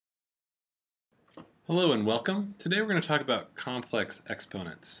Hello and welcome. Today we're going to talk about complex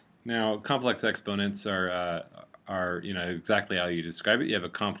exponents. Now, complex exponents are exactly how you describe it. You have a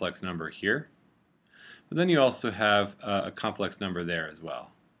complex number here, but then you also have a complex number there as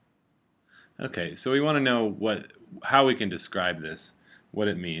well. Okay, so we want to know how we can describe this, what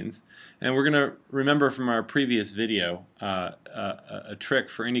it means, and we're going to remember from our previous video a trick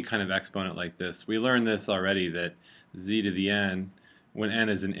for any kind of exponent like this. We learned this already, that z to the n, when n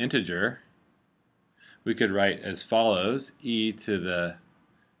is an integer, we could write as follows: e to the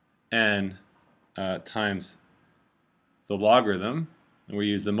n times the logarithm, and we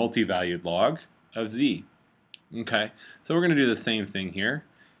use the multi-valued log of z. Okay, so we're going to do the same thing here.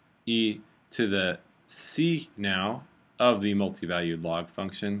 E to the c now of the multi-valued log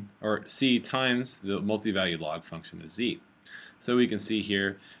function, or c times the multi-valued log function of z. So we can see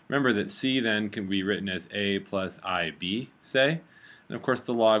here, remember that c then can be written as a plus ib, say. And of course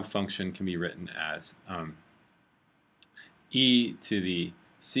the log function can be written as e to the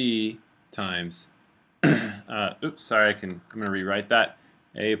c times, oops, sorry, I'm going to rewrite that,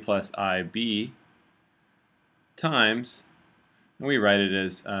 a plus ib times, and we write it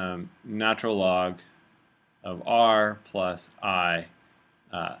as natural log of r plus I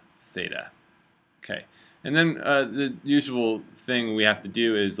theta. Okay, and then the usual thing we have to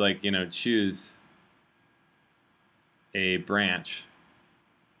do is, choose a branch.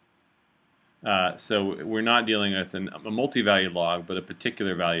 So we're not dealing with a multi-valued log, but a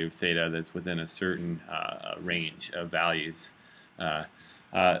particular value of theta that's within a certain range of values.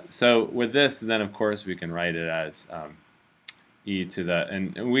 So with this, then of course we can write it as e to the,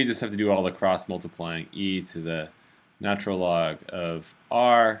 and we just have to do all the cross multiplying, e to the natural log of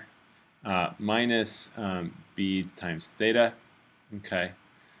r minus b times theta. Okay,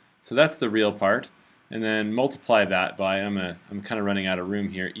 so that's the real part. And then multiply that by, I'm kind of running out of room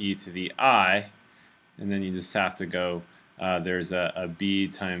here, e to the I, and then you just have to go, there's a b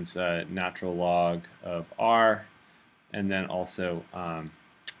times natural log of r, and then also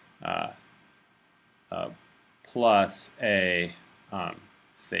plus a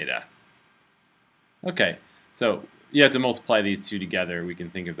theta. Okay, so you have to multiply these two together. We can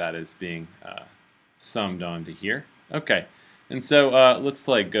think of that as being summed onto here. Okay. And so let's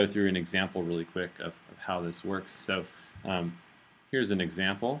go through an example really quick of how this works. So here's an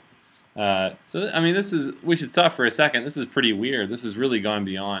example. We should stop for a second. This is pretty weird. This has really gone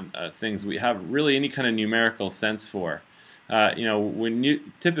beyond things we have really any kind of numerical sense for.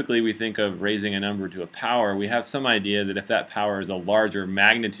 Typically we think of raising a number to a power, we have some idea that if that power is a larger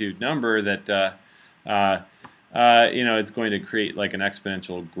magnitude number, that it's going to create like an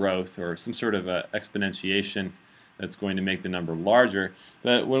exponential growth or some sort of exponentiation that's going to make the number larger.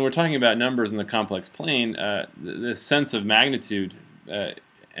 But when we're talking about numbers in the complex plane, the sense of magnitude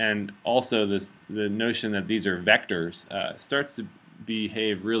and also the notion that these are vectors starts to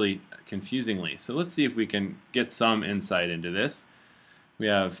behave really confusingly. So let's see if we can get some insight into this. We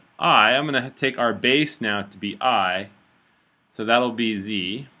have I. I'm going to take our base now to be I. So that'll be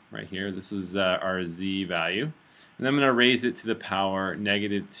z right here. This is our z value. And I'm going to raise it to the power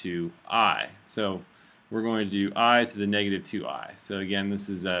negative 2i. So we're going to do I to the negative 2i. So again, this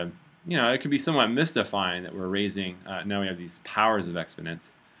is it can be somewhat mystifying that we're raising, now we have these powers of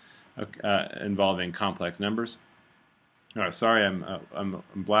exponents involving complex numbers. Oh, sorry, I'm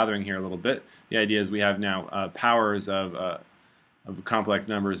blathering here a little bit. The idea is we have now powers of complex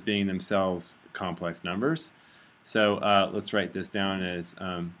numbers being themselves complex numbers. So let's write this down as,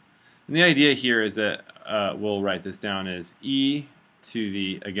 and the idea here is that we'll write this down as e to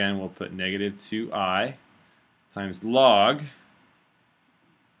the, again, we'll put negative 2i times log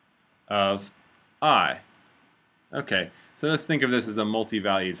of I. Okay, so let's think of this as a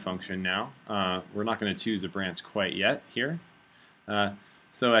multi-valued function now. We're not going to choose a branch quite yet here.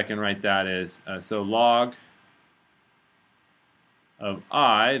 So I can write that as, so log of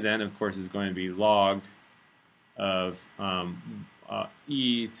I then, of course, is going to be log of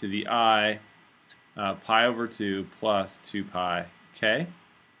e to the I pi over 2 plus 2 pi k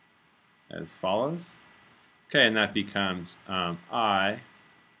as follows. Okay, and that becomes I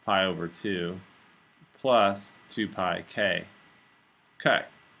pi over 2 plus 2 pi k. Okay,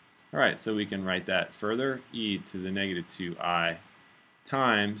 all right, so we can write that further, e to the negative 2i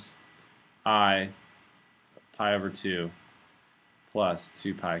times I pi over 2 plus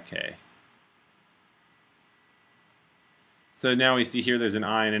 2 pi k. So now we see here there's an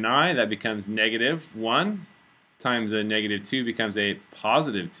I and an I. That becomes negative 1 times a negative 2 becomes a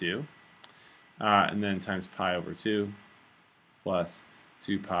positive 2. And then times pi over 2 plus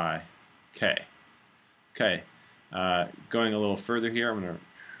 2 pi k. Okay, going a little further here, I'm going to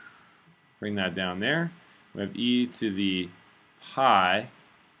Bring that down there. We have e to the pi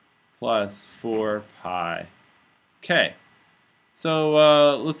plus 4 pi k.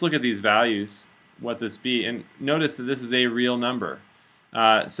 So let's look at these values, what this be, and notice that this is a real number.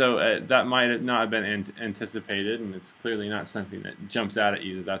 That might not have been anticipated, and it's clearly not something that jumps out at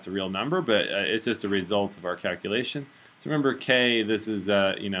you that that's a real number, but it's just a result of our calculation. So remember k, this is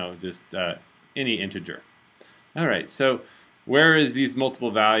just any integer. All right, so where is these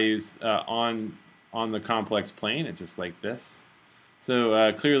multiple values on the complex plane? It's just like this.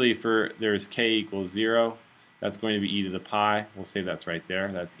 So clearly there's k equals 0. That's going to be e to the pi. We'll say that's right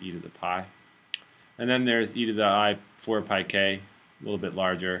there. That's e to the pi. And then there's e to the I 4 pi k, a little bit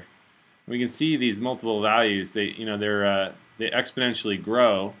larger. We can see these multiple values. They exponentially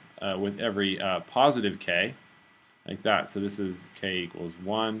grow with every positive k, like that. So this is k equals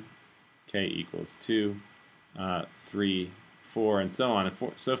 1, k equals 2, 3, 4, and so on and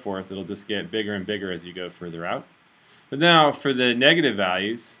so forth. It'll just get bigger and bigger as you go further out. But now for the negative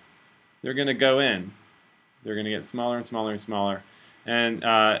values, they're going to go in. They're going to get smaller and smaller and smaller, and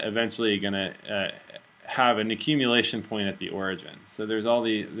eventually going to have an accumulation point at the origin. So there's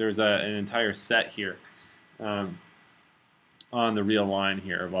an entire set here on the real line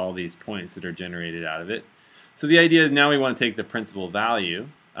here of all these points that are generated out of it. So the idea is now we want to take the principal value.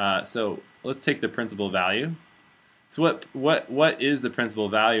 So let's take the principal value. So what is the principal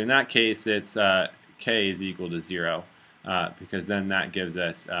value? In that case, it's k is equal to 0, because then that gives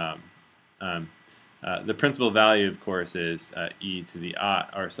us the principal value, of course, is e to the I,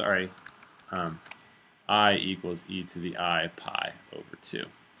 or sorry, I equals e to the I pi over 2.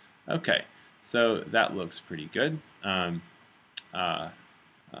 Okay, so that looks pretty good.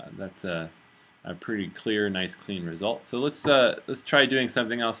 That's a pretty clear, nice, clean result. So let's try doing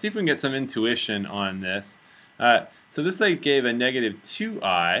something else. See if we can get some intuition on this. So this I gave a negative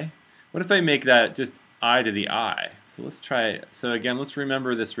 2i. What if I make that just I to the I? So let's try it. So again, let's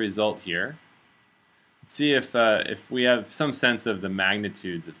remember this result here. Let's see if we have some sense of the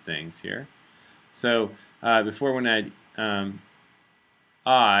magnitudes of things here. So before when I had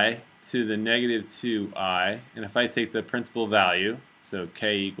I to the negative 2i, and if I take the principal value, so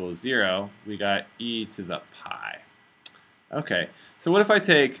k equals 0, we got e to the pi. Okay, so what if I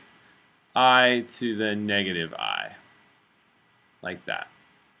take I to the negative I, like that?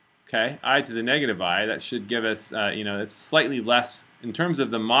 Okay, I to the negative I, that should give us, it's slightly less, in terms of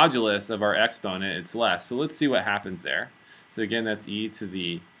the modulus of our exponent, it's less. So let's see what happens there. So again, that's e to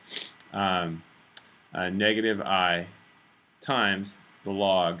the negative I times the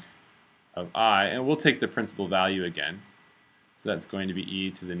log of I, and we'll take the principal value again. So that's going to be e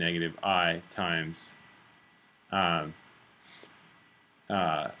to the negative I times I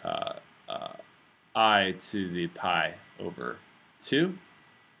to the pi over 2.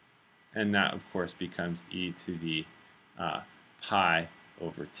 And that, of course, becomes e to the pi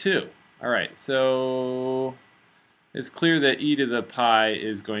over 2. All right, so it's clear that e to the pi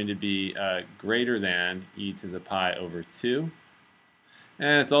is going to be greater than e to the pi over 2.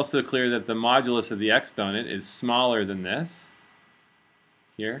 And it's also clear that the modulus of the exponent is smaller than this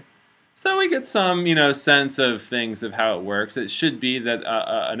here. So we get some, sense of things of how it works. It should be that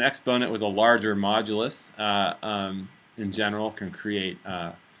an exponent with a larger modulus in general can create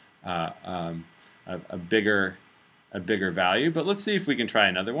a bigger value. But let's see if we can try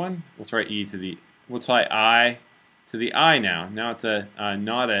another one. We'll try we'll try I to the I now. Now it's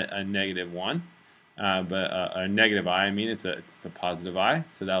not a negative 1, but a negative I. I mean, it's a positive I.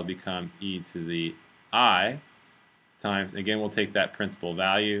 So that'll become e to the I times, again, we'll take that principal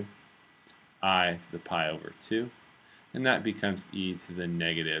value, I to the pi over 2, and that becomes e to the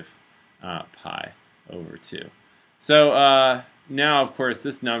negative pi over 2. So now, of course,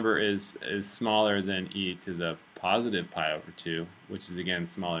 this number is smaller than e to the positive pi over 2, which is, again,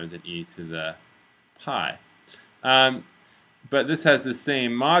 smaller than e to the pi. But this has the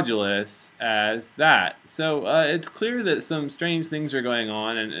same modulus as that. So it's clear that some strange things are going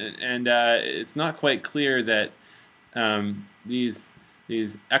on, and it's not quite clear that these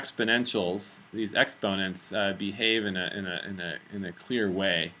exponentials, these exponents, behave in a clear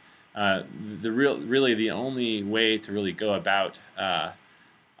way. Really the only way to really go about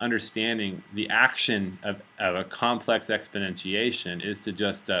understanding the action of a complex exponentiation is to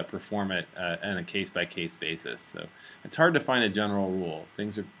just perform it on a case-by-case basis. So it's hard to find a general rule.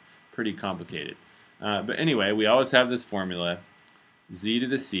 Things are pretty complicated. But anyway, we always have this formula. Z to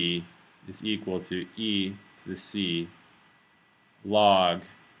the c is equal to e to the c log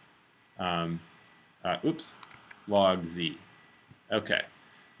log z. Okay,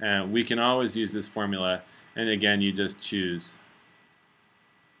 and we can always use this formula, and again, you just choose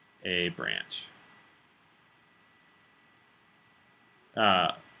a branch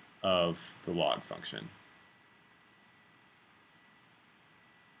of the log function.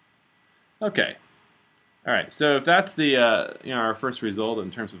 Okay. All right. So if that's the our first result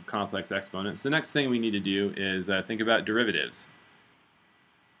in terms of complex exponents, the next thing we need to do is think about derivatives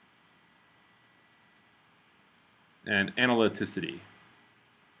and analyticity.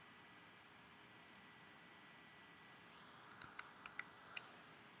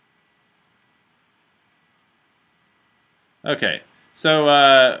 Okay, so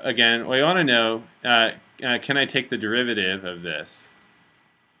again, we want to know, can I take the derivative of this?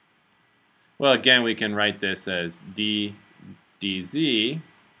 Well, again, we can write this as d dz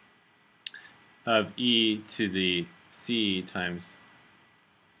of e to the c times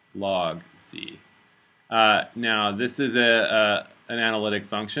log z. Now, this is an analytic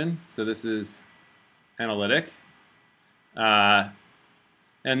function, so this is analytic. And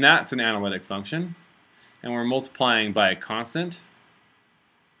that's an analytic function. And we're multiplying by a constant.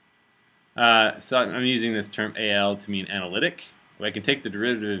 So I'm using this term AL to mean analytic. I can take the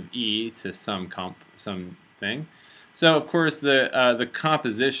derivative of e to some thing. So of course the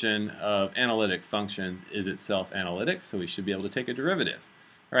composition of analytic functions is itself analytic, so we should be able to take a derivative.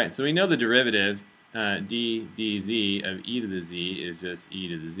 All right, so we know the derivative d dz of e to the z is just e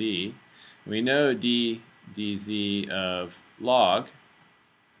to the z. We know d dz of log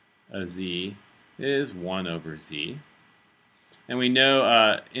of z is 1 over z. And we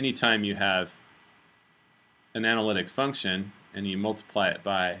know anytime you have an analytic function and you multiply it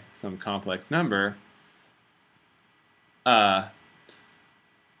by some complex number, the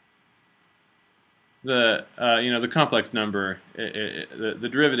complex number, the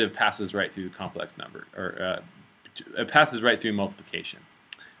derivative passes right through the complex number, or it passes right through multiplication.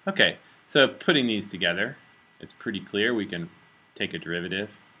 Okay, so putting these together, it's pretty clear we can take a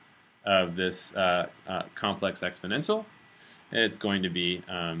derivative of this complex exponential. It's going to be,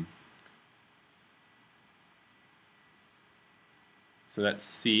 so that's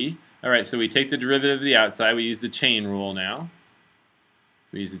c. All right, so we take the derivative of the outside. We use the chain rule now.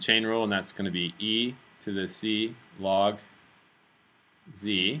 So we use the chain rule, and that's going to be e to the c log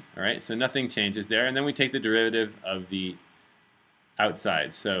z. All right, so nothing changes there. And then we take the derivative of the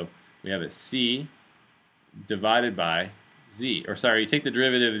outside. So we have a c divided by z, or sorry, you take the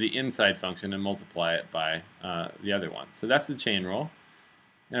derivative of the inside function and multiply it by the other one. So that's the chain rule.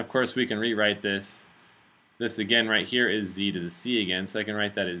 And of course we can rewrite this. This again right here is z to the c again, so I can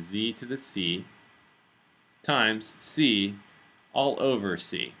write that as z to the c times c all over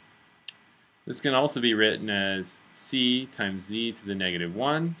c. This can also be written as c times z to the negative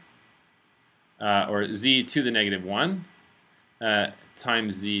 1, or z to the negative 1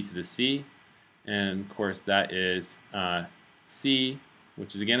 times z to the c. And of course that is c,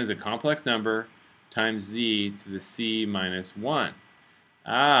 which is again is a complex number, times z to the c minus 1.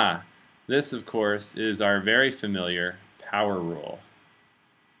 This of course is our very familiar power rule.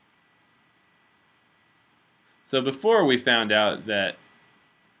 So before we found out that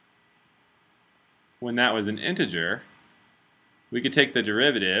when that was an integer, we could take the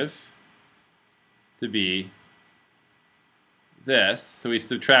derivative to be this. So we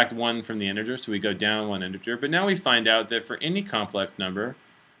subtract 1 from the integer, so we go down 1 integer. But now we find out that for any complex number,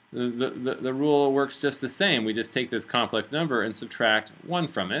 the rule works just the same. We just take this complex number and subtract 1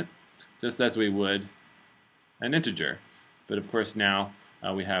 from it, just as we would an integer. But of course now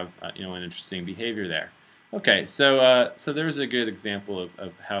we have an interesting behavior there. Okay, so there's a good example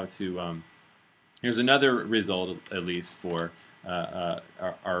of how to. Here's another result, at least for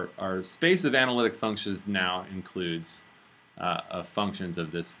our space of analytic functions now includes functions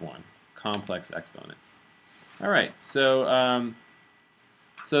of this form, complex exponents. All right, so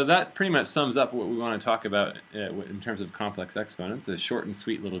so that pretty much sums up what we want to talk about in terms of complex exponents. A short and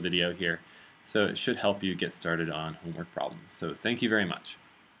sweet little video here, so it should help you get started on homework problems. So thank you very much.